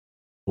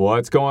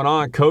What's going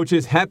on,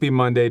 coaches? Happy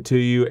Monday to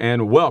you,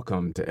 and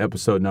welcome to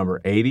episode number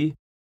 80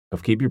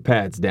 of Keep Your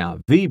Pads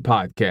Down, the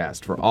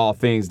podcast for all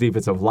things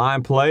defensive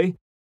line play,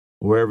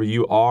 wherever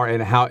you are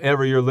and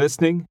however you're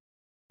listening.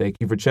 Thank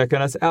you for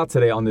checking us out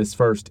today on this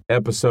first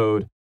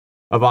episode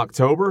of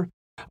October.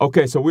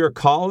 Okay, so we are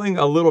calling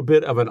a little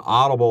bit of an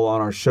audible on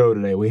our show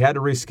today. We had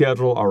to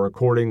reschedule our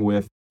recording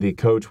with the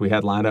coach we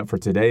had lined up for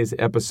today's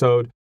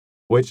episode,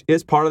 which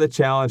is part of the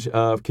challenge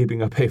of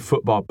keeping up a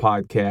football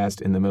podcast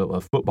in the middle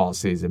of football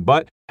season.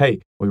 But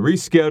hey, we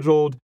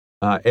rescheduled.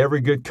 Every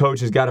good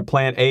coach has got a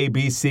plan A,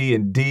 B, C,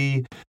 and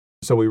D.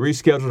 So we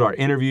rescheduled our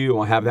interview, and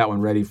we'll have that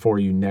one ready for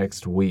you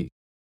next week.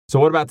 So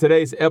what about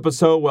today's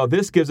episode? Well,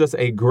 this gives us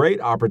a great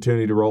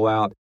opportunity to roll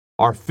out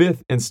our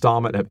fifth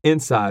installment of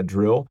Inside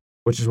Drill,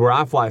 which is where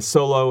I fly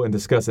solo and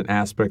discuss an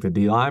aspect of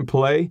D-line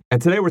play.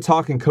 And today we're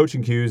talking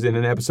coaching cues in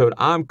an episode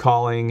I'm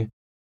calling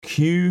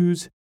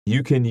Cues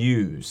You Can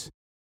Use.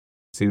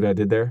 See what I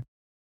did there?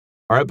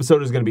 Our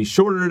episode is going to be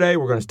shorter today.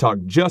 We're going to talk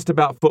just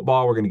about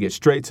football. We're going to get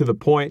straight to the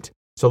point.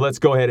 So let's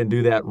go ahead and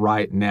do that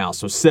right now.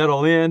 So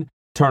settle in,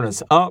 turn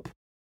us up,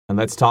 and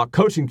let's talk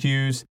coaching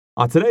cues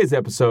on today's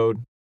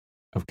episode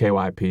of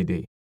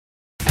KYPD.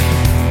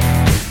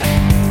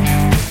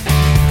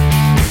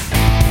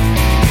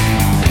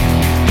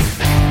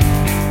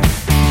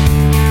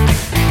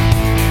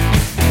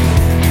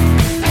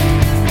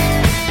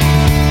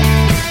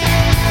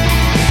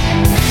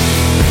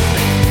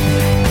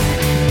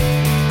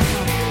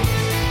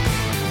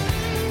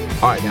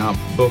 All right, now,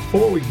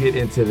 before we get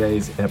into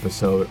today's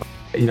episode,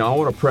 I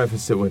want to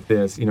preface it with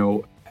this.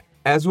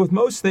 As with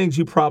most things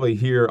you probably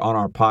hear on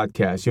our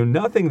podcast,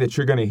 nothing that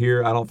you're going to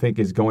hear, I don't think,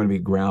 is going to be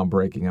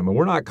groundbreaking. I mean,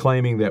 we're not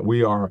claiming that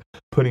we are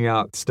putting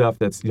out stuff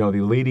that's, the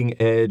leading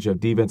edge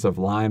of defensive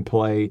line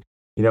play.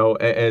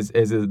 As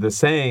the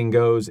saying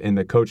goes in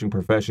the coaching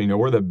profession,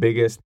 we're the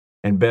biggest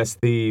and best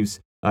thieves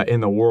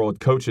in the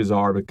world. Coaches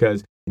are,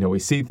 because, we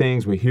see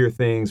things, we hear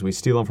things, we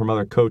steal them from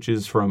other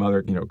coaches, from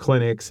other,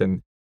 clinics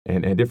and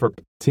different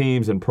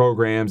teams and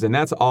programs, and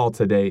that's all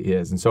today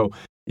is. And so,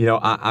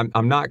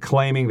 I'm not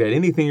claiming that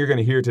anything you're going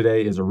to hear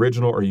today is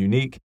original or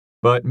unique,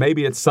 but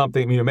maybe it's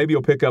something, maybe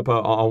you'll pick up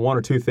on one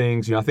or two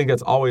things. I think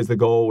that's always the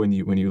goal when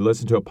you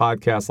listen to a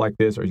podcast like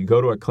this, or you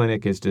go to a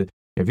clinic, is to,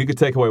 if you could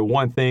take away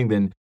one thing,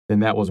 then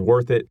that was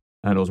worth it,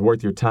 and it was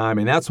worth your time.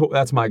 And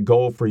that's my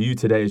goal for you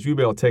today, is you'll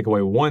be able to take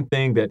away one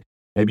thing that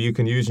maybe you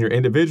can use in your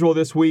individual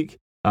this week.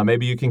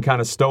 Maybe you can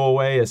kind of stow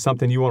away as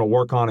something you want to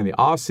work on in the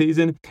off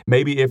season.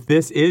 Maybe if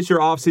this is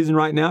your off season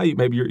right now,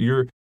 maybe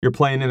you're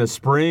playing in the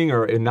spring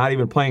or not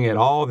even playing at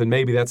all, then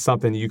maybe that's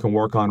something you can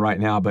work on right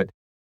now. But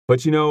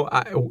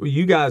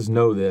you guys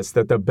know this,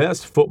 that the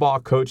best football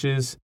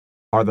coaches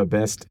are the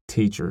best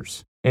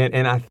teachers.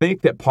 And I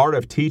think that part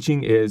of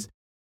teaching is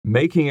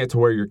making it to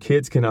where your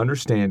kids can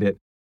understand it,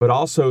 but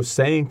also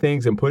saying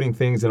things and putting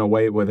things in a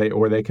way where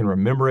they can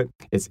remember it.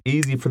 It's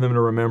easy for them to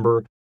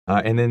remember.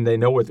 And then they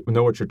know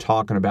what you're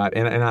talking about.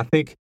 And I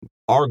think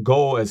our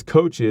goal as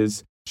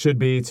coaches should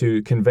be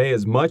to convey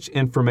as much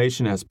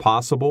information as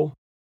possible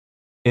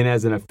in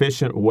as an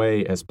efficient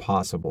way as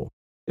possible.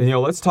 And,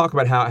 let's talk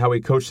about how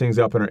we coach things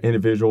up in our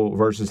individual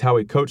versus how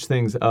we coach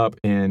things up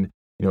in,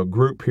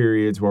 group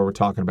periods where we're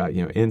talking about,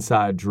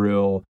 inside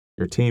drill,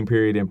 your team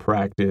period in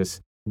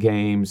practice,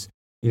 games.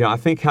 I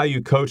think how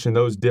you coach in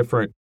those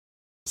different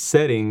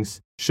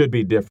settings should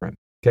be different.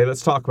 Okay,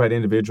 let's talk about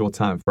individual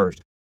time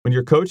first. When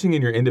you're coaching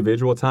in your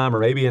individual time, or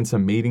maybe in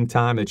some meeting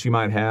time that you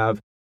might have,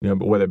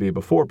 whether it be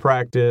before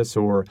practice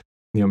or,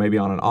 maybe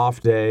on an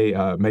off day,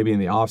 maybe in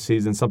the off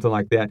season, something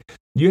like that,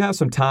 you have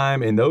some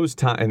time in those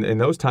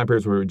time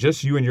periods where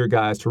just you and your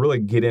guys to really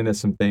get into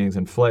some things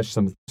and flesh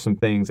some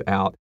things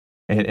out,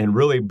 and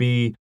really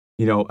be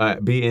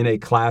in a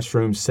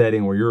classroom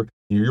setting where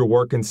you're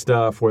working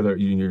stuff, whether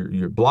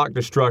you're block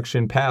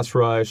destruction, pass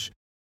rush,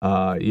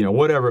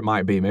 whatever it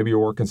might be. Maybe you're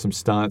working some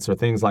stunts or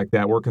things like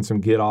that, working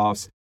some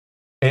get-offs.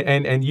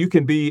 And you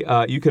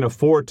can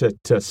afford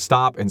to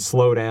stop and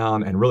slow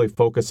down and really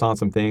focus on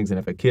some things. And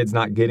if a kid's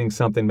not getting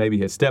something, maybe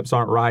his steps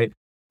aren't right,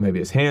 maybe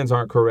his hands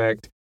aren't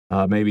correct,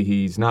 maybe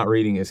he's not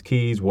reading his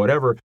keys,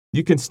 whatever,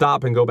 you can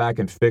stop and go back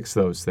and fix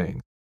those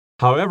things.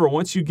 However,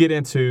 once you get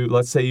into,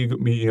 let's say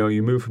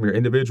you move from your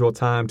individual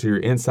time to your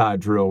inside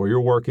drill, where you're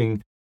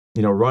working,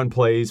 run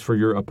plays for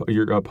your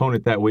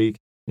opponent that week,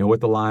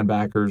 with the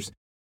linebackers.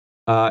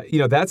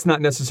 That's not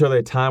necessarily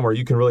a time where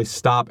you can really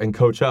stop and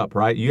coach up,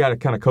 right? You got to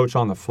kind of coach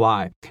on the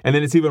fly. And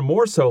then it's even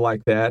more so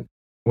like that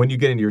when you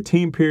get into your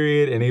team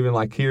period, and even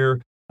like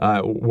here,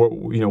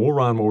 we'll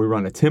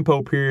run a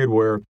tempo period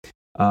where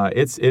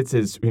it's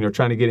as,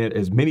 trying to get in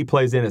as many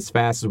plays in as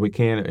fast as we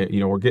can.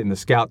 We're getting the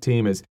scout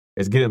team is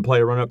getting the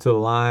play run up to the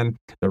line.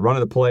 They're running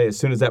the play. As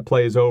soon as that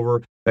play is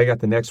over, they got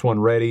the next one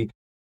ready.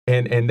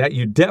 And that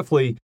you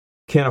definitely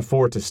can't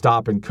afford to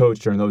stop and coach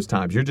during those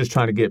times. You're just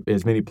trying to get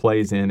as many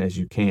plays in as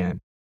you can.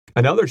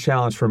 Another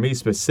challenge for me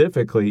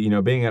specifically,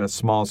 being at a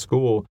small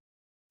school,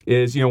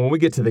 is, when we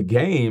get to the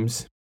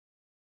games,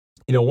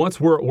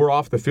 once we're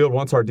off the field,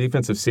 once our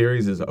defensive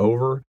series is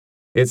over,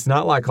 it's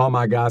not like all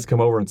my guys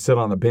come over and sit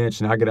on the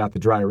bench and I get out the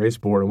dry erase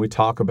board and we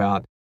talk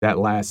about that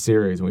last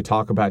series and we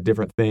talk about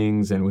different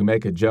things and we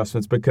make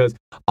adjustments, because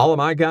all of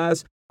my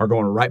guys are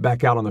going right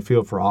back out on the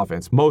field for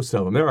offense. Most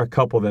of them. There are a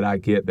couple that I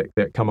get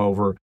that come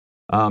over.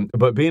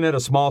 But being at a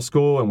small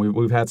school, and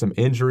we've had some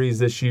injuries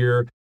this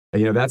year,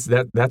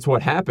 that's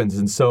what happens.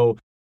 And so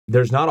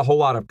there's not a whole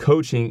lot of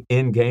coaching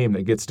in game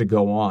that gets to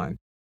go on.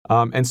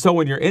 And so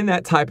when you're in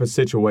that type of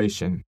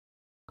situation,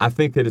 I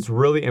think that it's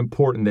really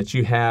important that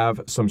you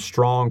have some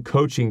strong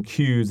coaching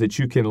cues that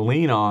you can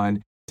lean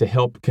on to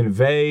help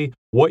convey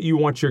what you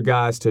want your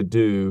guys to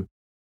do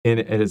in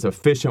as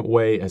efficient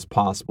way as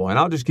possible. And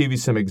I'll just give you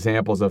some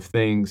examples of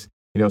things,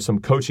 some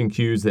coaching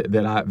cues that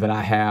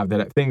I have,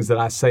 things that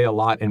I say a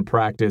lot in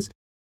practice,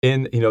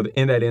 in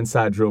that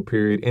inside drill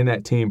period, in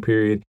that team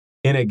period,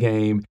 in a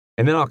game.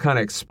 And then I'll kind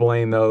of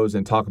explain those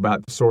and talk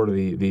about sort of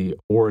the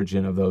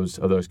origin of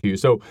those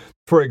cues. So,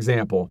 for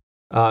example,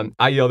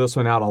 I yell this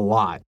one out a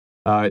lot,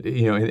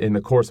 in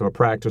the course of a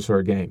practice or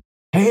a game.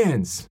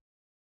 Hands,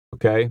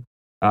 okay?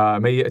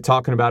 Maybe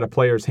talking about a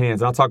player's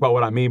hands. And I'll talk about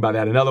what I mean by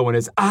that. Another one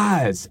is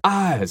eyes,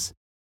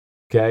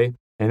 okay?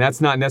 And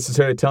that's not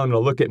necessarily telling them to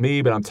look at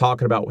me, but I'm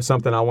talking about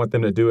something I want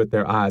them to do with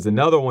their eyes.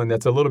 Another one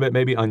that's a little bit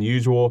maybe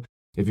unusual.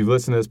 If you've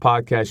listened to this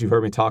podcast, you've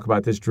heard me talk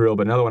about this drill.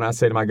 But another one I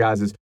say to my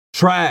guys is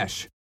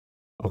trash,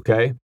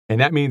 okay?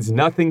 And that means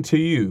nothing to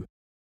you,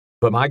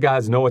 but my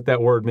guys know what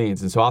that word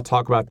means. And so I'll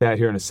talk about that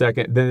here in a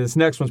second. Then this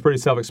next one's pretty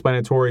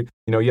self-explanatory.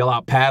 Yell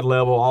out pad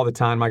level all the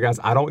time, my guys.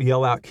 I don't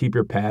yell out keep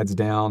your pads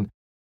down,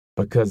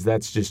 because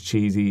that's just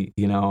cheesy.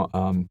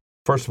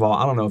 First of all,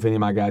 I don't know if any of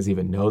my guys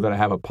even know that I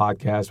have a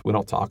podcast. We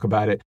don't talk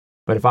about it.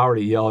 But if I were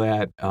to yell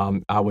that,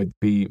 I would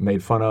be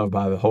made fun of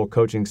by the whole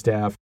coaching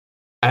staff,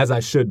 as I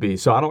should be.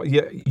 So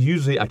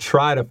usually I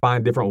try to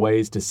find different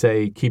ways to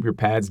say keep your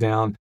pads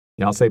down.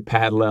 I'll say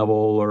pad level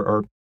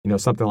or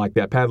something like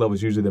that. Pad level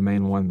is usually the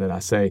main one that I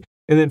say.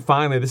 And then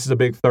finally, this is a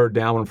big third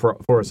down one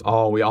for us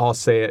all. We all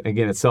say it.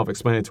 Again, it's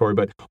self-explanatory,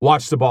 but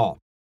watch the ball.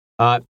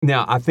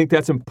 Now, I think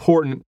that's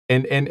important,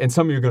 and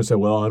some of you are going to say,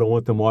 well, I don't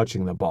want them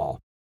watching the ball,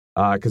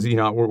 because,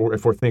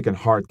 if we're thinking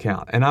hard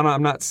count. And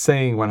I'm not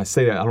saying, when I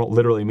say that, I don't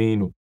literally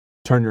mean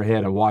turn your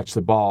head and watch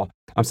the ball.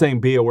 I'm saying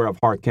be aware of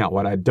hard count.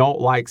 What I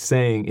don't like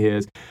saying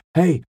is,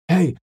 hey,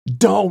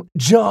 don't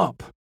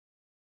jump,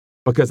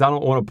 because I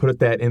don't want to put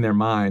that in their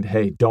mind,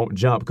 hey, don't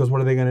jump, because what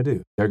are they going to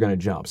do? They're going to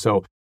jump.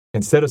 So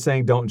instead of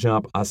saying don't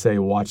jump, I say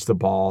watch the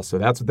ball. So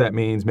that's what that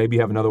means. Maybe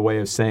you have another way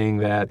of saying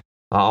that.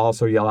 I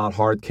also yell out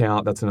hard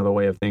count. That's another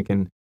way of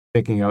thinking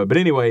of it. But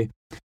anyway,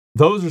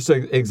 those are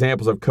some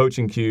examples of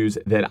coaching cues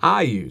that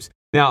I use.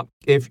 Now,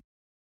 if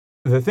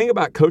the thing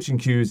about coaching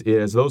cues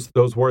is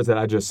those words that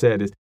I just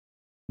said is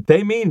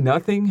they mean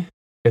nothing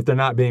if they're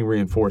not being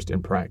reinforced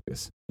in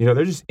practice.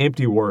 They're just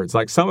empty words.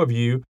 Like some of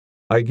you,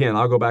 again,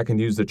 I'll go back and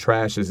use the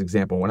trash as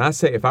example. When I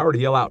say, if I were to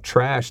yell out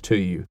trash to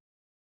you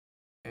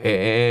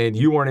and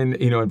you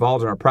weren't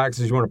involved in our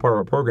practices, you weren't a part of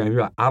our program,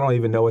 you're like, I don't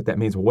even know what that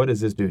means. What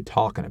is this dude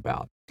talking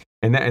about?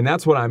 And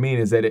that's what I mean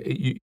is that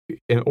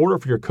in order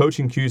for your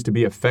coaching cues to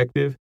be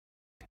effective,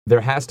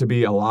 there has to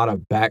be a lot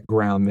of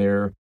background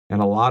there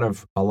and a lot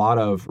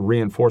of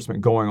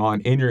reinforcement going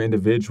on in your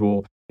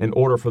individual in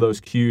order for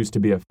those cues to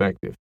be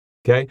effective.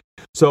 Okay,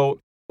 so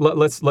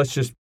let's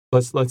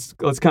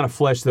kind of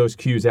flesh those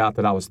cues out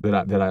that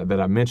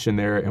I mentioned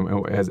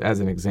there as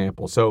an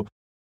example. So,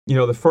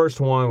 the first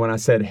one when I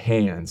said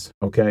hands,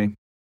 okay,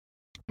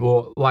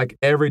 well, like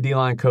every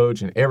D-line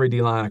coach and every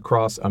D-line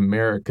across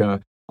America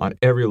on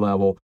every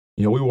level,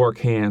 we work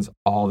hands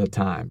all the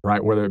time,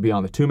 right? Whether it be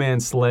on the two-man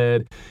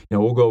sled,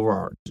 we'll go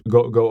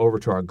over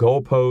to our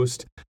goal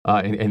post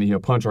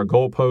and punch our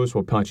goal post.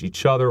 We'll punch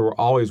each other. We're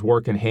always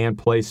working hand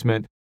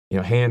placement,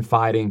 hand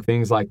fighting,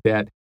 things like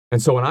that.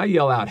 And so when I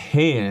yell out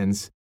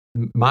hands,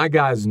 my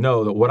guys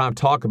know that what I'm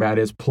talking about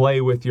is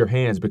play with your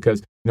hands,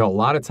 because a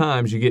lot of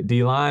times you get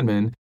D linemen,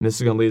 and this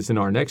is going to lead us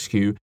into our next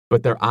cue,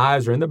 but their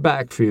eyes are in the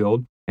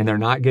backfield and they're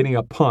not getting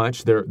a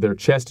punch. They're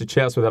chest to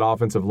chest with that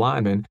offensive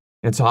lineman.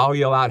 And so I'll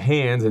yell out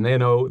hands, and they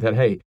know that,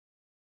 hey,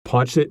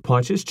 punch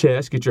his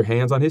chest, get your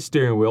hands on his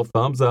steering wheel,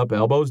 thumbs up,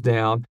 elbows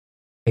down,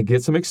 and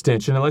get some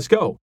extension, and let's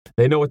go.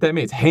 They know what that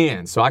means,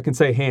 hands. So I can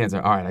say hands.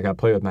 All right, I got to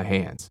play with my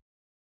hands.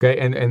 Okay,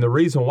 and the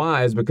reason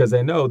why is because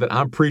they know that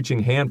I'm preaching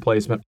hand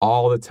placement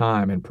all the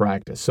time in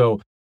practice.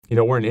 So,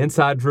 we're in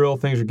inside drill,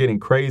 things are getting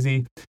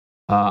crazy.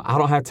 I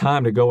don't have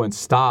time to go and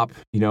stop,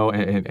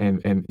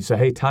 and say,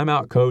 hey,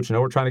 timeout, coach. I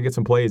know we're trying to get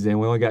some plays in.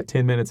 We only got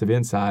 10 minutes of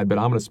inside, but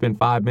I'm going to spend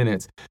 5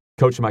 minutes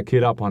coaching my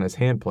kid up on his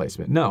hand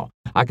placement. No,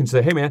 I can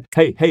say, hey, man,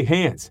 hey,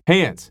 hands.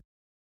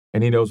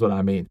 And he knows what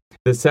I mean.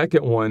 The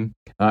second one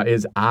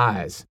is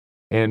eyes.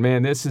 And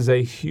man, this is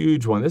a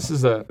huge one. This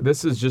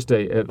is just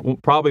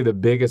probably the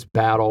biggest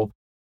battle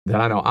that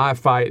I know I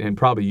fight, and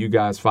probably you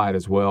guys fight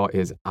as well,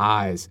 is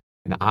eyes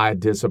and eye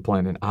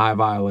discipline and eye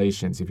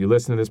violations. If you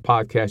listen to this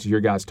podcast, you hear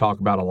guys talk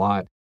about a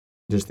lot,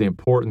 just the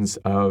importance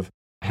of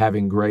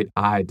having great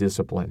eye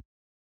discipline.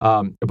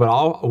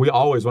 But we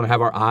always want to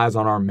have our eyes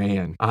on our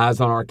man, eyes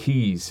on our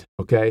keys,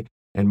 okay?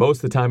 And most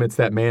of the time it's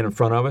that man in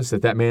front of us.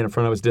 If that man in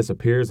front of us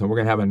disappears, then we're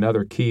going to have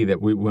another key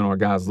that when our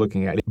guy's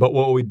looking at it. But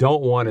what we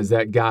don't want is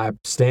that guy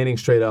standing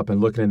straight up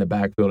and looking in the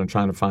backfield and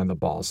trying to find the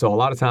ball. So a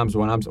lot of times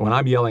when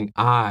I'm yelling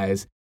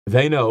eyes,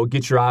 they know,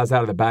 get your eyes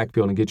out of the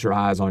backfield and get your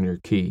eyes on your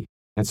key.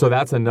 And so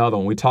that's another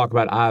one. We talk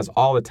about eyes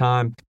all the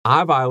time.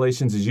 Eye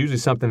violations is usually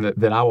something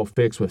that I will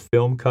fix with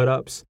film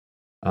cut-ups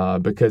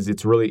because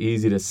it's really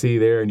easy to see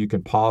there, and you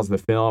can pause the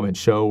film and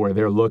show where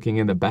they're looking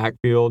in the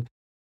backfield.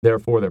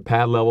 Therefore, their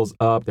pad level's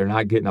up. They're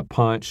not getting a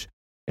punch,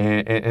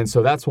 and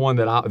so that's one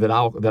that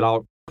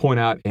I'll point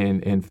out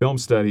in film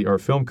study or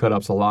film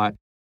cut-ups a lot.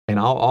 And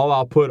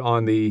I'll put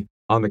on the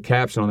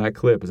caption on that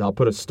clip is I'll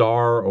put a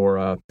star or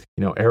a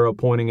arrow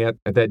pointing at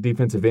that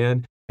defensive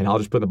end, and I'll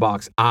just put in the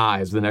box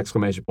eyes with an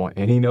exclamation point.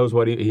 And he knows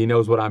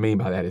what I mean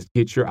by that is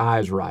get your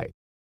eyes right.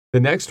 The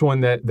next one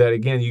that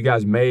again you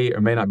guys may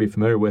or may not be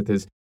familiar with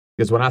is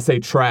when I say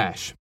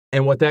trash,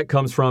 and what that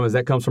comes from is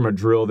a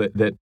drill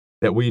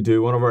that we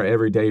do, one of our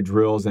everyday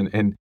drills.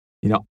 And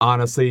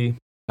honestly,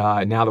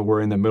 now that we're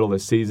in the middle of the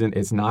season,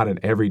 it's not an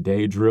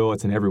everyday drill.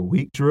 It's an every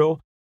week drill.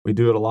 We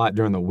do it a lot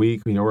during the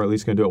week. We're at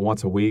least going to do it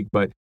once a week,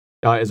 but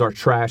is our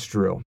trash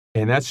drill.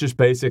 And that's just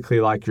basically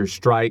like your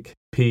strike,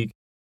 peek,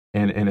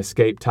 and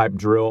escape type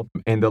drill.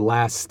 And the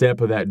last step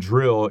of that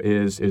drill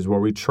is where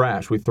we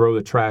trash. We throw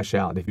the trash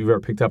out. If you've ever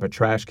picked up a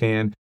trash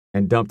can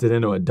and dumped it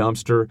into a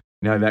dumpster,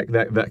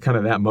 that kind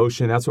of that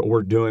motion, that's what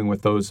we're doing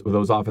with those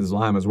offensive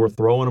linemen. We're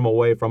throwing them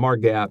away from our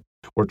gap.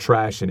 We're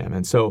trashing them.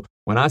 And so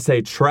when I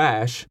say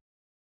trash,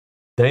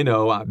 they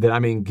know that I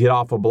mean get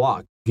off a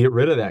block, get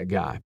rid of that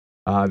guy.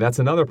 That's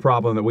another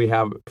problem that we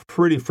have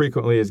pretty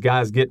frequently is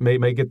guys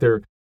may get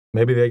their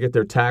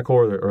tackle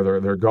or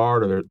their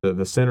guard or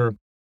the center.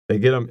 They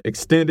get them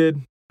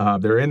extended.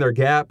 They're in their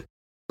gap,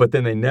 but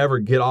then they never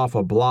get off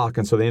a block,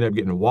 and so they end up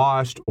getting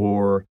washed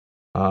or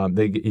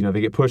they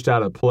get pushed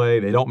out of the play.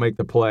 They don't make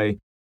the play,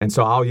 and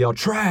so I'll yell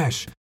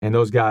trash, and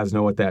those guys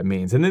know what that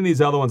means. And then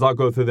these other ones, I'll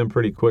go through them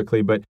pretty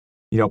quickly. But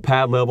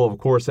pad level, of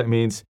course, that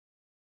means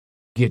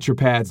get your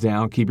pads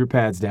down, keep your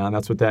pads down.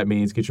 That's what that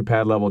means. Get your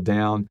pad level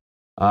down.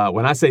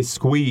 When I say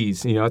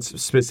squeeze,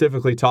 it's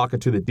specifically talking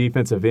to the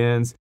defensive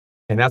ends,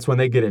 and that's when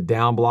they get a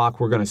down block.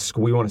 We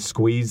want to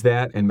squeeze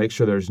that and make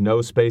sure there's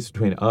no space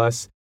between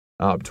us,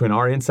 between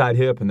our inside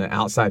hip and the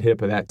outside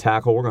hip of that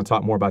tackle. We're going to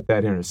talk more about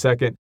that here in a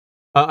second.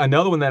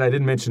 Another one that I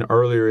didn't mention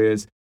earlier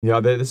is,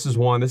 this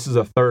is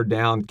a third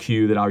down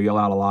cue that I'll yell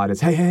out a lot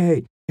is,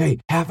 hey,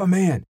 half a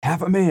man.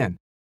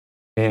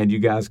 And you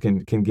guys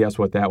can guess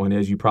what that one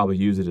is. You probably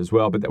use it as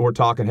well. But we're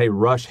talking, hey,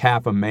 rush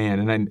half a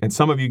man. And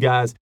some of you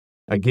guys,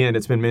 again,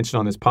 it's been mentioned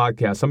on this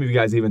podcast, some of you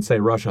guys even say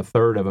rush a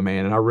third of a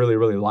man. And I really,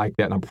 really like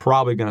that. And I'm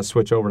probably going to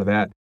switch over to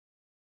that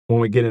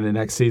when we get into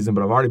next season.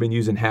 But I've already been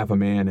using half a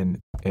man.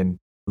 And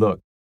look,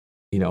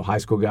 high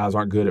school guys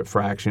aren't good at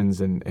fractions,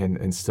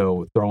 and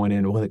so throwing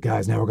in, well,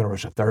 guys, now we're going to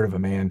rush a third of a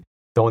man.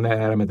 Throwing that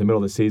at them at the middle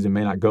of the season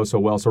may not go so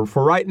well. So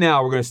for right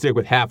now, we're going to stick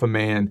with half a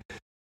man.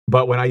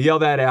 But when I yell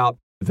that out,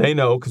 they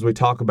know because we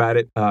talk about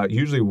it.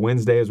 Usually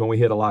Wednesday is when we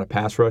hit a lot of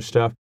pass rush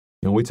stuff.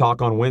 We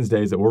talk on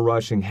Wednesdays that we're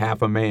rushing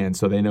half a man,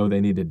 so they know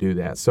they need to do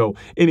that. So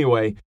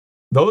anyway,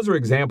 those are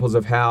examples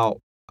of how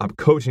I'm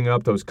coaching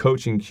up those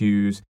coaching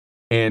cues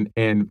and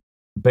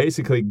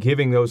basically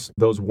giving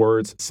those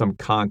words some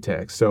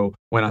context. So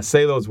when I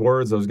say those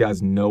words, those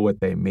guys know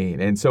what they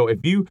mean. And so if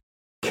you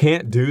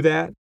can't do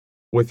that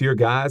with your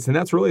guys, then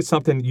that's really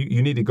something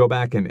you need to go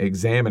back and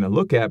examine and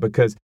look at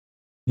because,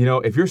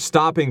 if you're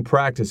stopping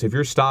practice, if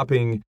you're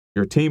stopping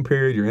your team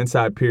period, your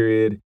inside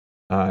period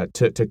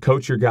to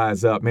coach your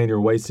guys up, man,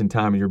 you're wasting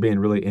time and you're being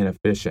really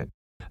inefficient.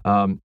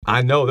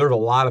 I know there's a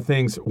lot of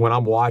things when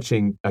I'm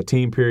watching a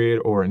team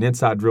period or an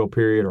inside drill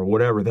period or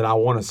whatever that I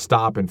want to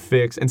stop and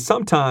fix. And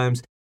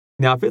sometimes,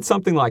 now if it's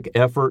something like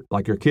effort,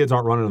 like your kids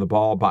aren't running to the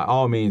ball, by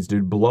all means,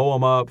 dude, blow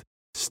them up,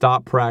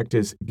 stop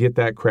practice, get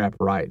that crap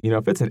right.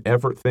 If it's an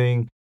effort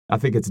thing, I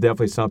think it's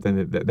definitely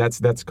something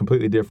that's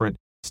completely different.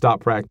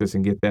 Stop practice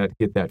and get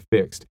that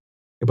fixed.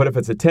 But if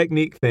it's a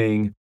technique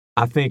thing,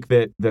 I think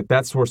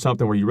that's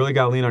something where you really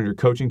got to lean on your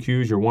coaching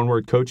cues, your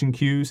one-word coaching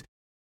cues.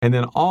 And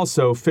then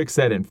also fix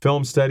that in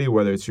film study,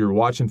 whether it's you're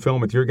watching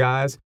film with your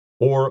guys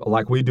or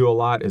like we do a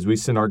lot is we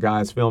send our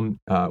guys film,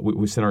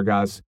 we send our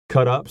guys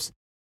cut-ups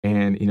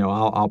and,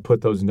 I'll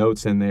put those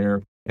notes in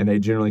there and they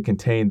generally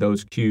contain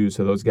those cues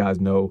so those guys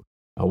know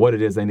what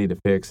it is they need to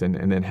fix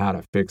and then how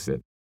to fix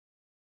it.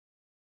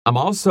 I'm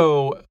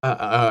also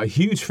a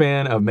huge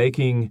fan of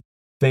making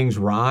things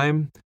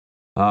rhyme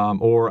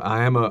or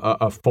I am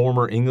a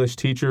former English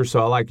teacher, so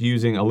I like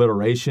using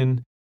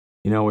alliteration.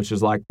 Which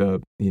is like the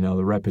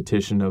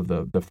repetition of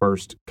the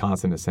first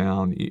consonant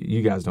sound.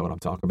 You guys know what I'm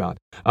talking about.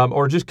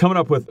 Or just coming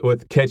up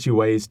with catchy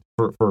ways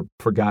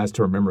for guys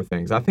to remember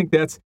things. I think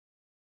that's,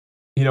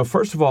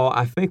 first of all,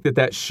 I think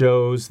that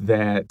shows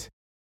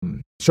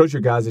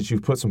your guys that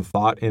you've put some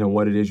thought into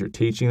what it is you're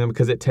teaching them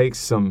because it takes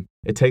some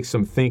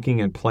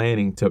thinking and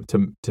planning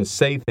to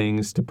say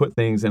things, to put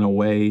things in a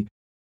way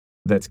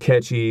that's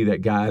catchy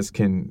that guys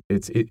can,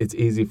 it's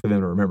easy for them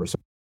to remember. So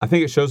I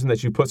think it shows them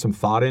that you put some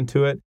thought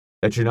into it.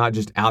 that you're not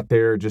just out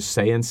there just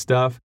saying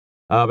stuff.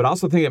 But I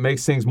also think it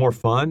makes things more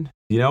fun,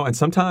 and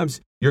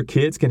sometimes your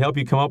kids can help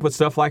you come up with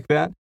stuff like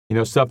that,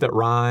 stuff that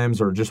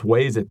rhymes or just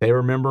ways that they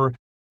remember.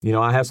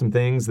 I have some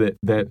things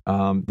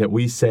that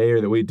we say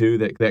or that we do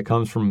that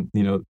comes from,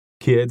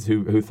 kids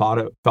who thought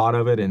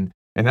of it, and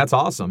that's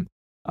awesome.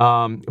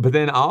 But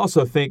then I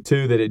also think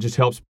too that it just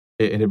helps.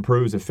 It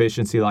improves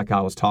efficiency, like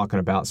I was talking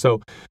about. So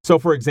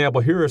for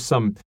example, here are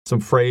some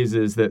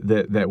phrases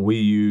that we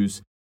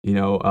use,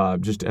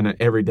 just in an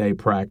everyday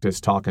practice,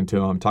 talking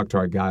to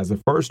our guys.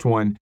 The first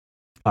one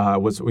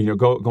was,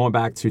 going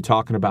back to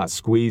talking about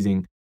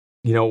squeezing.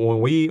 When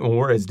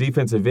we're as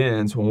defensive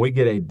ends, when we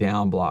get a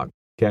down block,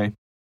 okay,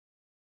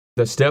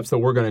 the steps that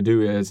we're going to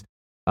do is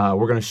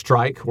we're going to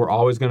strike. We're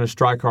always going to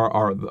strike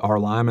our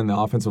lineman, the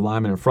offensive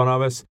lineman in front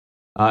of us.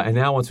 And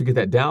now once we get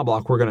that down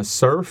block, we're going to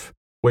surf,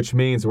 which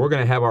means we're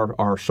going to have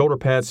our shoulder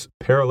pads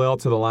parallel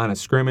to the line of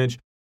scrimmage.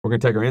 We're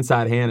going to take our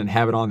inside hand and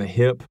have it on the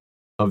hip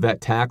of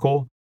that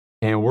tackle,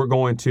 and we're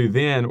going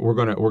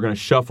to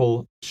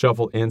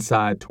shuffle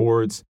inside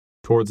towards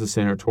the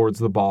center, towards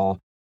the ball.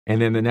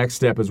 And then the next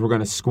step is we're going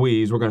to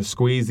squeeze. We're going to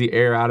squeeze the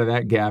air out of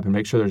that gap and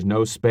make sure there's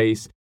no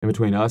space in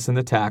between us and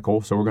the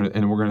tackle. So we're going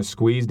to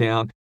squeeze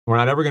down. We're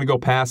not ever going to go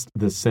past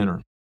the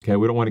center. Okay,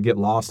 we don't want to get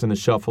lost in the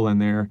shuffle in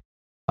there.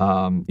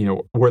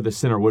 Where the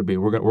center would be.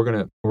 We're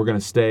going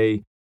to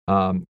stay.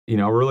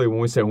 Really,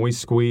 when we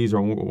squeeze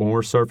or when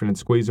we're surfing and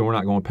squeezing, we're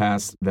not going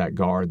past that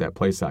guard, that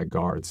play side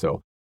guard.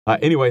 So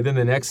anyway, then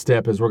the next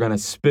step is we're going to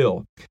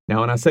spill.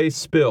 Now, when I say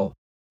spill,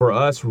 for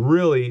us,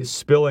 really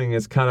spilling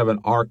is kind of an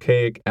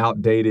archaic,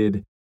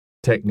 outdated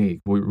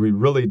technique. We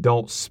really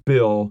don't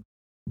spill,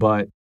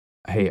 but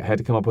hey, I had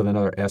to come up with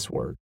another S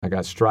word. I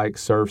got strike,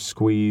 surf,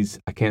 squeeze.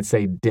 I can't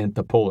say dent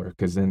the puller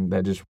because then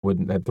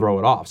that'd throw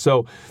it off.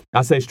 So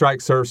I say strike,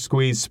 surf,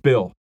 squeeze,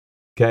 spill.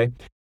 Okay,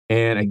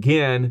 and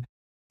again,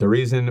 the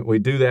reason we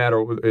do that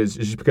is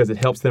just because it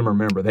helps them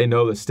remember. They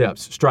know the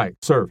steps: strike,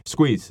 serve,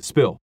 squeeze,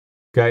 spill.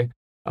 Okay,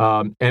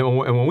 and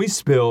when we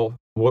spill,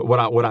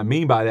 what I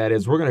mean by that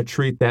is we're going to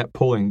treat that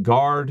pulling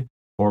guard,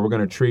 or we're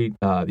going to treat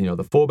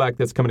the fullback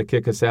that's coming to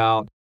kick us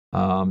out.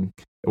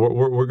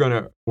 We're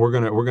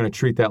gonna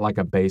treat that like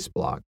a base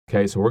block.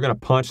 Okay, so we're gonna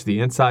punch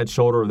the inside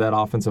shoulder of that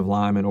offensive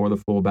lineman or the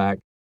fullback,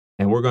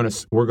 and we're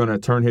gonna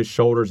turn his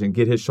shoulders and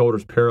get his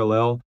shoulders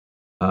parallel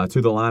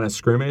to the line of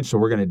scrimmage. So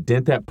we're going to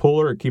dent that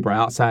puller and keep our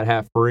outside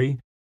half free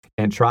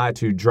and try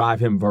to drive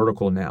him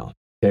vertical now.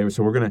 Okay,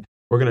 so we're going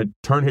to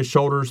turn his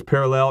shoulders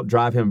parallel,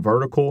 drive him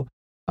vertical,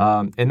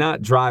 and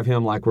not drive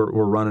him like we're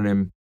running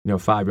him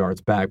 5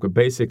 yards back, but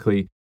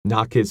basically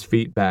knock his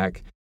feet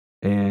back,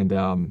 and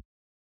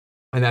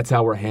that's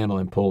how we're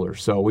handling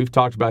pullers. So we've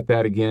talked about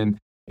that again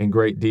in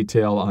great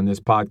detail on this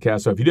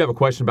podcast. So if you do have a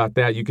question about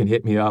that, you can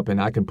hit me up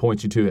and I can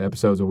point you to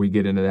episodes where we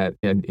get into that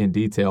in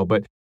detail.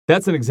 But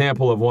that's an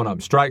example of one of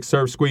them: strike,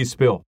 serve, squeeze,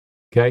 spill.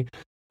 Okay,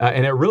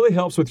 and it really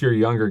helps with your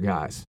younger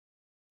guys,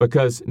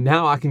 because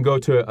now I can go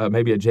to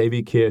maybe a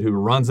JV kid who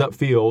runs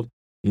upfield,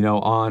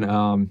 on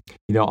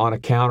a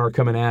counter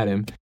coming at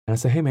him, and I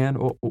say, "Hey, man,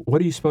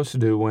 what are you supposed to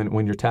do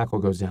when your tackle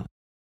goes down?"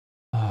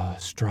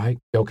 Strike.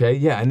 Okay,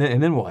 yeah, and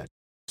then what?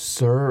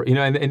 Sir,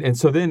 and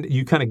so then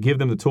you kind of give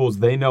them the tools.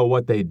 They know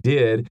what they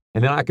did,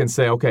 and then I can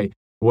say, okay,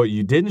 well,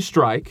 you didn't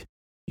strike,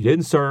 you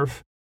didn't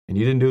serve, and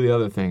you didn't do the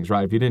other things,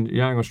 right? If you're not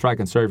going to strike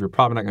and serve, you're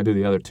probably not going to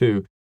do the other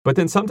two. But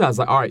then sometimes,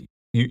 all right,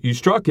 you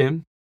struck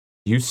him,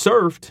 you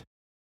served,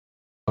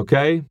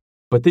 okay,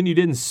 but then you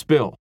didn't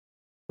spill,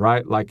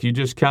 right? Like you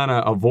just kind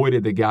of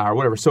avoided the guy or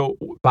whatever. So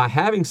by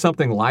having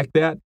something like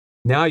that,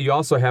 now you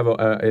also have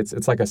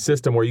it's like a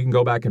system where you can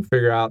go back and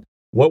figure out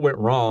what went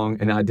wrong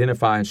and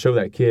identify and show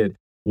that kid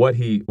what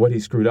he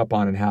screwed up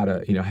on and how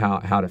to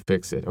how to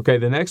fix it. Okay,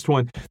 the next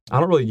one, I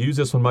don't really use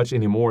this one much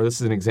anymore. This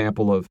is an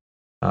example of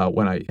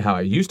how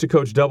I used to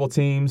coach double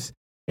teams,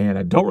 and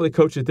I don't really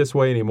coach it this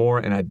way anymore,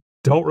 and I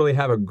don't really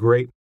have a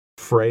great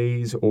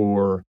phrase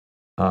or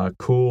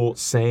cool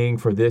saying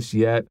for this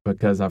yet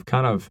because I've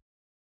kind of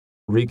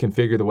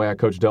reconfigured the way I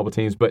coach double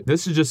teams. But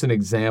this is just an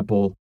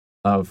example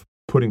of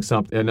putting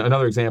something,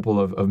 another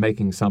example of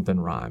making something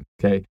rhyme.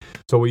 Okay,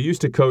 so we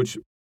used to coach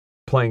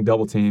playing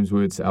double teams.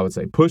 I would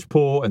say push,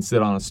 pull, and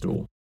sit on a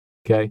stool.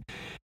 Okay,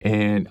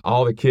 and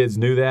all the kids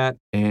knew that.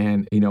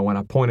 And when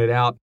I pointed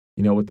out,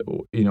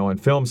 in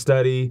film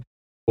study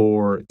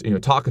or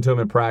talking to them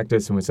in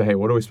practice, and we say, hey,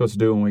 what are we supposed to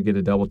do when we get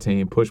a double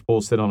team? Push, pull,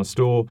 sit on a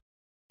stool.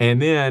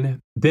 And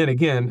then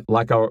again,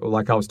 like I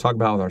was talking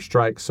about with our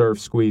strike, serve,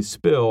 squeeze,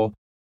 spill.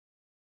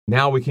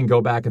 Now we can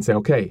go back and say,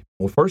 okay,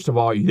 well, first of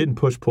all, you didn't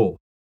push, pull,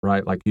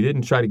 right? Like you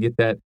didn't try to get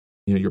that,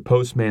 your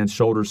postman's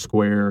shoulders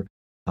square,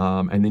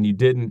 and then you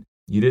didn't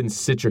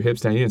sit your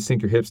hips down. You didn't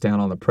sink your hips down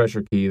on the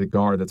pressure key, the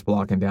guard that's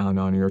blocking down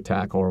on your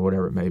tackle or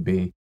whatever it may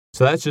be.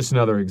 So that's just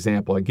another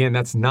example. Again,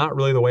 that's not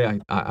really the way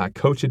I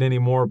coach it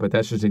anymore, but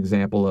that's just an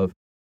example of,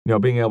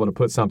 being able to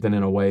put something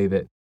in a way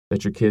that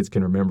your kids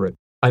can remember it.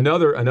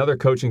 Another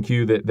coaching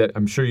cue that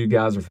I'm sure you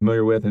guys are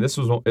familiar with, and this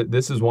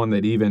is one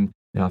that even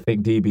I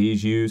think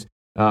DBs use,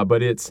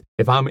 but it's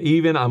if I'm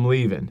even, I'm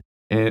leaving.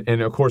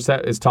 And of course,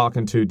 that is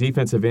talking to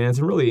defensive ends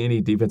and really any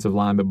defensive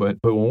lineman. But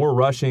when we're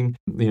rushing,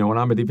 when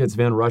I'm a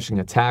defensive end rushing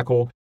a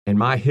tackle and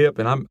my hip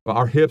and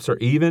our hips are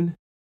even,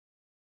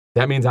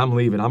 that means I'm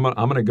leaving. I'm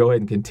gonna go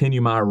ahead and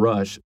continue my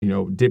rush.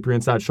 Dip your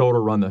inside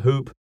shoulder, run the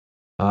hoop.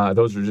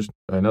 Those are just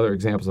another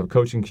examples of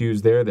coaching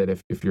cues there. That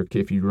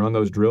if you run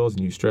those drills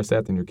and you stress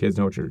that, then your kids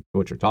know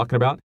what you're talking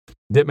about.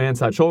 Dip my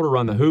inside shoulder,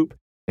 run the hoop.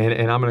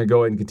 And I'm going to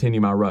go ahead and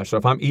continue my rush. So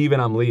if I'm even,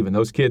 I'm leaving.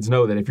 Those kids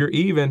know that if you're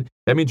even,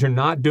 that means you're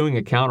not doing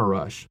a counter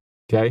rush,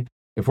 okay?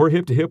 If we're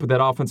hip to hip with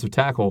that offensive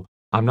tackle,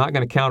 I'm not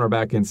going to counter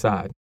back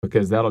inside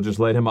because that'll just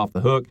let him off the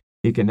hook.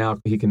 He can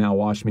now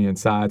wash me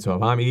inside. So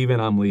if I'm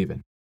even, I'm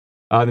leaving.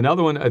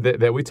 Another one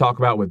that we talk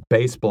about with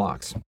base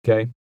blocks,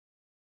 okay,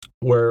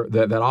 where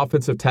that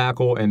offensive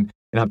tackle, and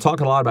I'm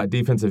talking a lot about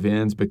defensive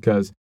ends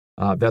because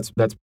that's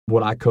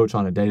what I coach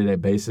on a day-to-day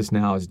basis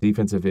now is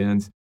defensive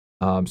ends.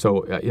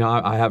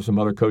 I have some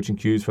other coaching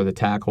cues for the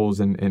tackles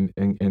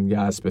and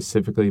guys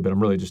specifically, but I'm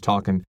really just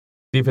talking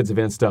defensive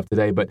end stuff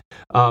today. But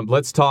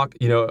let's talk,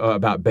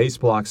 about base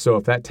blocks. So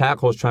if that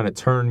tackle is trying to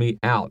turn me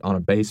out on a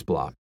base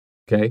block,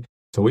 okay?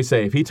 So we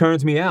say if he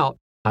turns me out,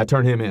 I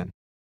turn him in.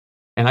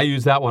 And I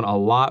use that one a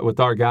lot with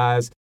our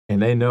guys, and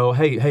they know,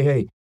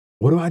 hey,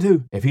 what do I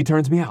do if he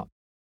turns me out?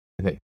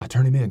 And I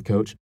turn him in,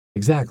 coach.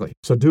 Exactly.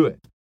 So do it,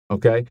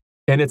 okay?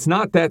 And it's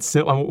not that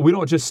simple. We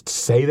don't just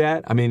say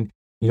that.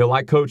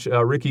 Like Coach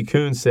Ricky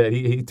Coon said,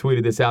 he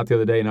tweeted this out the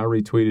other day, and I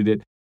retweeted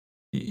it.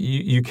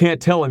 You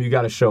can't tell him, you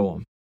got to show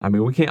him.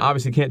 We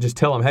can't just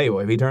tell him, hey, well,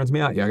 if he turns me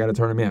out, I got to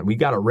turn him in. We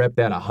got to rep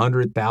that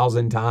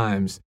 100,000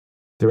 times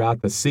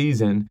throughout the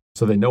season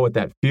so they know what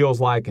that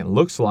feels like and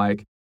looks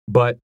like.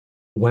 But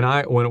when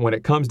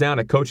it comes down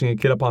to coaching a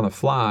kid up on the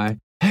fly,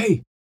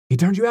 hey, he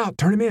turned you out,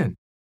 turn him in.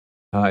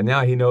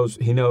 Now he knows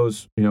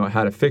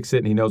how to fix it,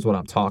 and he knows what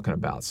I'm talking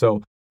about.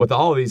 So with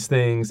all of these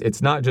things,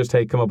 it's not just,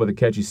 hey, come up with a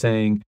catchy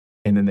saying,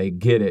 and then they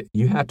get it.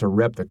 You have to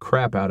rep the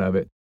crap out of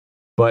it.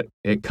 But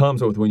it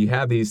comes with when you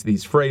have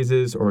these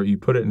phrases or you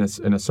put it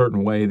in a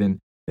certain way, then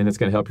it's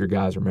going to help your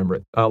guys remember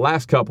it.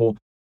 Last couple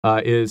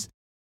is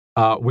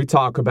we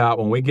talk about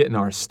when we get in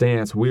our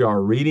stance, we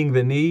are reading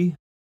the knee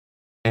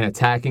and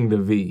attacking the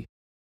V.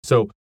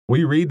 So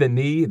we read the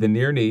knee, the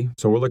near knee.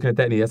 So we're looking at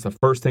that knee. That's the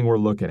first thing we're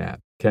looking at.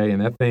 Okay,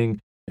 and if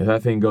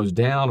that thing goes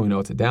down, we know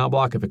it's a down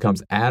block. If it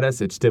comes at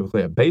us, it's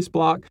typically a base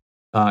block.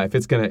 If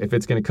it's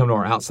gonna come to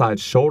our outside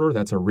shoulder,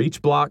 that's a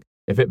reach block.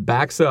 If it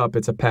backs up,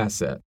 it's a pass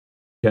set.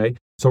 Okay,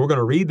 so we're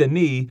gonna read the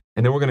knee,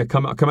 and then we're gonna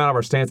come out of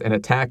our stance and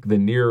attack the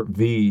near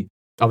V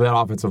of that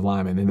offensive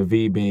lineman, and the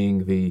V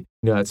being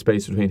that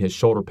space between his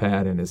shoulder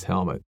pad and his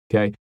helmet.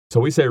 Okay,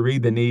 so we say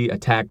read the knee,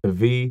 attack the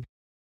V,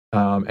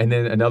 and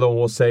then another one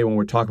we'll say when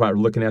we're talking about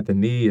looking at the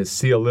knee is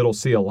see a little,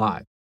 see a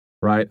lot.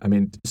 Right?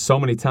 So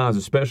many times,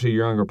 especially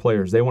younger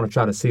players, they want to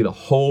try to see the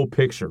whole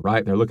picture.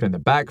 Right? They're looking in the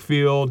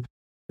backfield.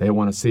 They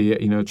want to see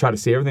it, try to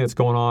see everything that's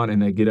going on,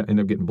 and they end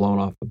up getting blown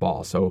off the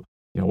ball. So,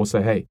 we'll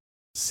say, hey,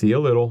 see a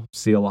little,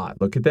 see a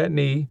lot. Look at that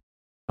knee.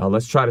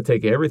 Let's try to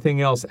take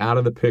everything else out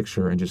of the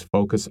picture and just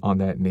focus on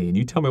that knee. And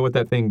you tell me what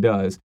that thing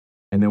does,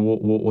 and then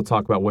we'll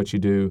talk about what you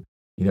do.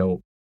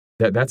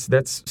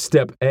 That's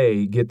step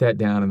A. Get that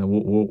down, and then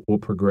we'll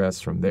progress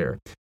from there.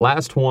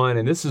 Last one,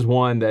 and this is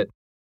one that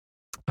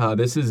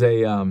this is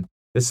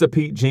a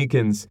Pete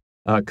Jenkins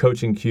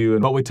coaching cue.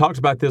 But we talked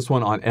about this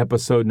one on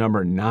episode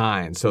number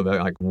 9. So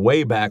that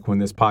way back when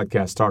this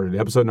podcast started,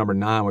 episode number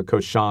 9 with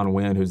Coach Sean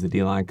Wynn, who's the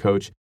D-line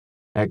coach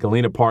at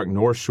Galena Park,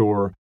 North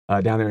Shore,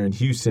 down there in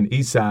Houston,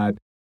 East Side.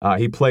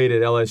 He played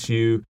at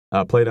LSU,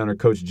 played under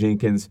Coach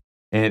Jenkins.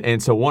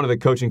 And so one of the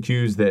coaching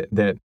cues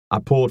that I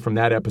pulled from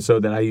that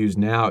episode that I use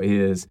now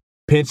is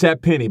pinch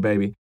that penny,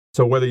 baby.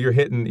 So whether you're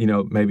hitting,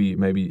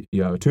 maybe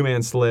you have a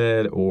 2-man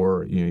sled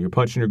or, you're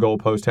punching your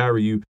goalpost, however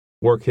you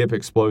work hip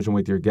explosion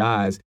with your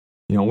guys,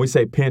 when we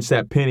say pinch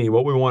that penny,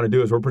 what we want to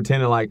do is we're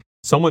pretending like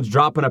someone's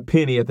dropping a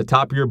penny at the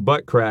top of your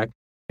butt crack,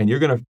 and you're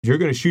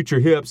gonna shoot your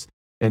hips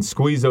and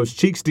squeeze those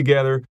cheeks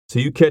together so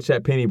you catch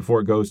that penny before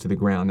it goes to the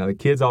ground. Now the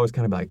kids always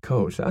kind of like,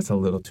 Coach, that's a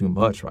little too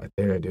much right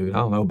there, dude. I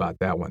don't know about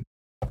that one.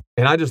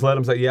 And I just let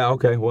them say, yeah,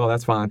 okay, well,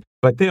 that's fine.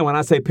 But then when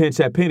I say pinch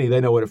that penny, they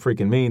know what it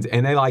freaking means,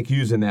 and they like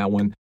using that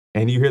one.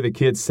 And you hear the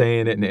kids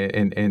saying it,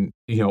 and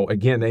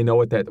again, they know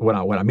what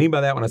I mean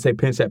by that. When I say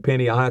pinch that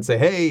penny, I'd say,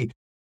 hey,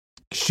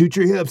 shoot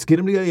your hips, get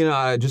them together.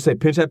 I just say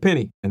pinch that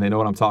penny, and they know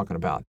what I'm talking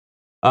about.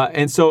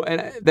 And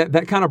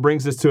that kind of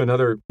brings us to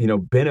another,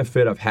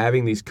 benefit of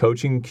having these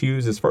coaching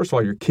cues is, first of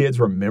all, your kids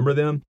remember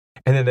them,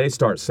 and then they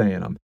start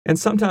saying them. And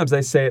sometimes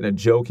they say it in a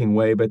joking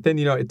way, but then,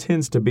 it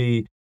tends to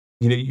be,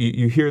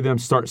 you hear them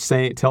start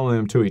telling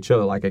them to each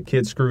other, like a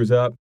kid screws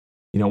up.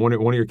 One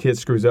of your kids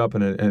screws up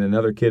and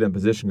another kid in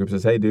position group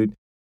says, hey, dude,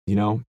 you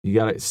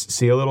got to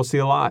see a little, see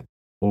a lot.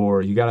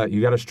 Or you got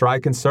to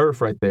strike and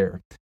surf right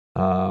there.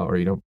 Or,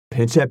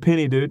 pinch that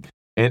penny, dude.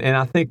 And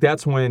I think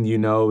that's when you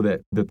know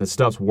that the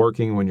stuff's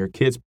working, when your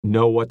kids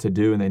know what to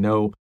do and they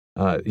know,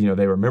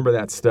 they remember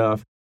that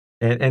stuff.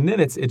 And then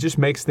it just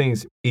makes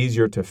things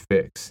easier to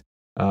fix.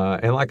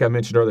 And like I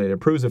mentioned earlier, it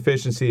improves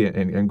efficiency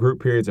and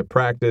group periods of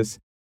practice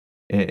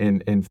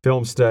and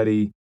film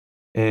study.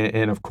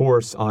 and of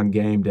course on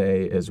game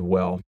day as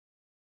well.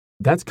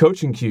 That's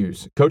coaching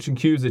cues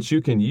that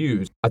you can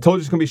use. I told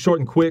you it's going to be short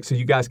and quick so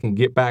you guys can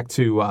get back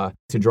to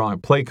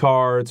drawing play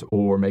cards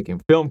or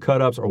making film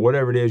cut-ups or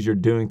whatever it is you're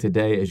doing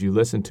today as you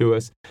listen to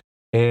us.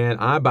 And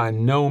I by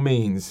no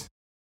means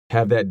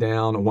have that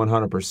down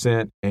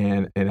 100%,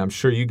 and I'm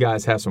sure you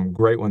guys have some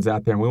great ones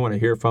out there, and we want to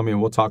hear from you,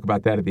 and we'll talk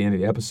about that at the end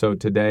of the episode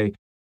today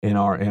in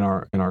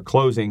our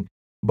closing.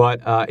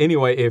 But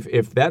anyway,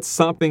 if that's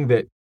something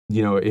that,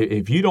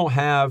 if you don't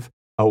have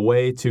a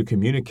way to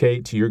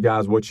communicate to your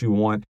guys what you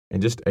want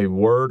in just a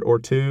word or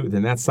two,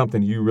 then that's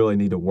something you really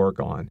need to work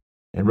on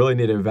and really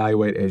need to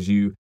evaluate as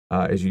you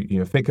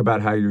think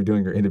about how you're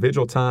doing your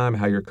individual time,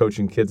 how you're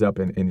coaching kids up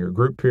in your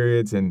group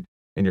periods and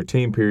in your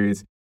team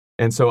periods.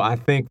 And so I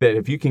think that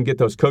if you can get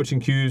those coaching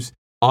cues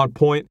on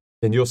point,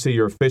 then you'll see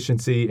your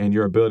efficiency and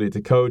your ability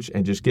to coach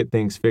and just get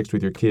things fixed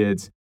with your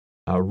kids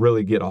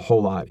really get a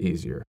whole lot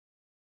easier.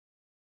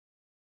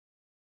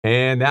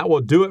 And that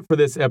will do it for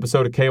this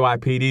episode of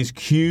KYPD's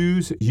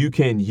Cues You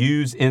Can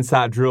Use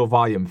Inside Drill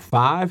Volume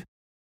 5.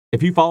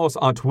 If you follow us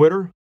on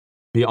Twitter,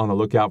 be on the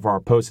lookout for our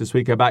post this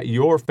week about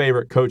your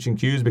favorite coaching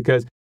cues,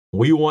 because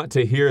we want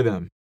to hear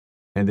them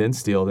and then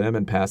steal them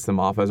and pass them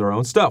off as our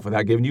own stuff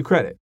without giving you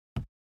credit.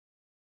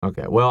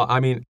 Okay, well,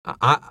 I mean,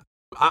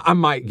 I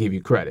might give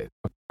you credit.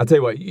 I'll tell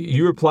you what,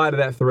 you reply to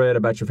that thread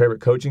about your favorite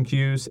coaching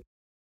cues,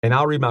 and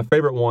I'll read my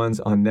favorite ones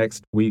on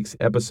next week's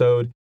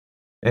episode.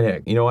 And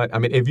heck, you know what? I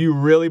mean, if you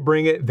really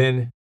bring it,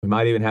 then we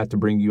might even have to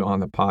bring you on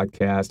the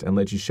podcast and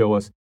let you show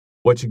us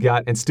what you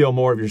got and steal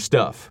more of your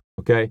stuff,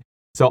 okay?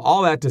 So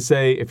all that to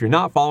say, if you're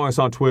not following us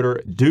on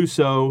Twitter, do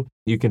so.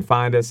 You can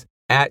find us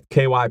at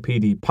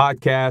KYPD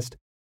Podcast.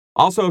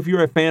 Also, if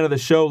you're a fan of the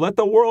show, let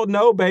the world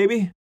know,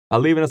 baby, by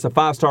leaving us a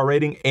 5-star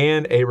rating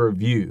and a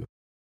review.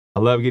 I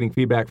love getting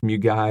feedback from you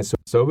guys.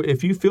 So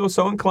if you feel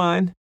so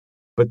inclined,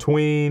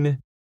 between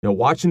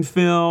watching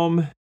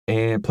film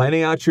and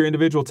planning out your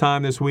individual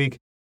time this week,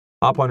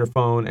 hop on your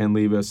phone and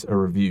leave us a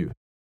review.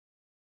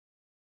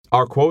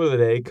 Our quote of the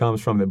day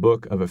comes from the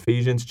book of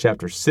Ephesians,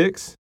 chapter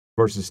 6,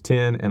 verses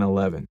 10 and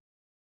 11.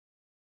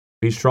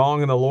 Be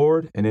strong in the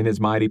Lord and in his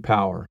mighty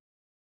power.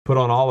 Put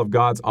on all of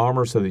God's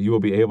armor so that you will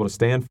be able to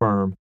stand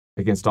firm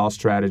against all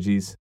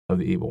strategies of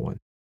the evil one.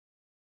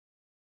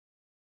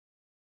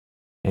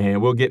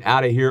 And we'll get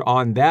out of here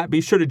on that.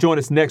 Be sure to join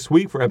us next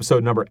week for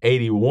episode number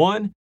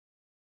 81.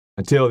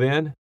 Until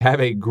then, have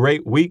a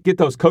great week. Get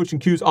those coaching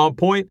cues on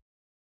point.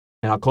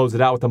 And I'll close it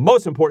out with the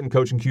most important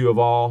coaching cue of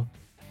all.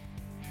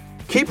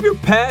 Keep your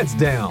pads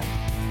down.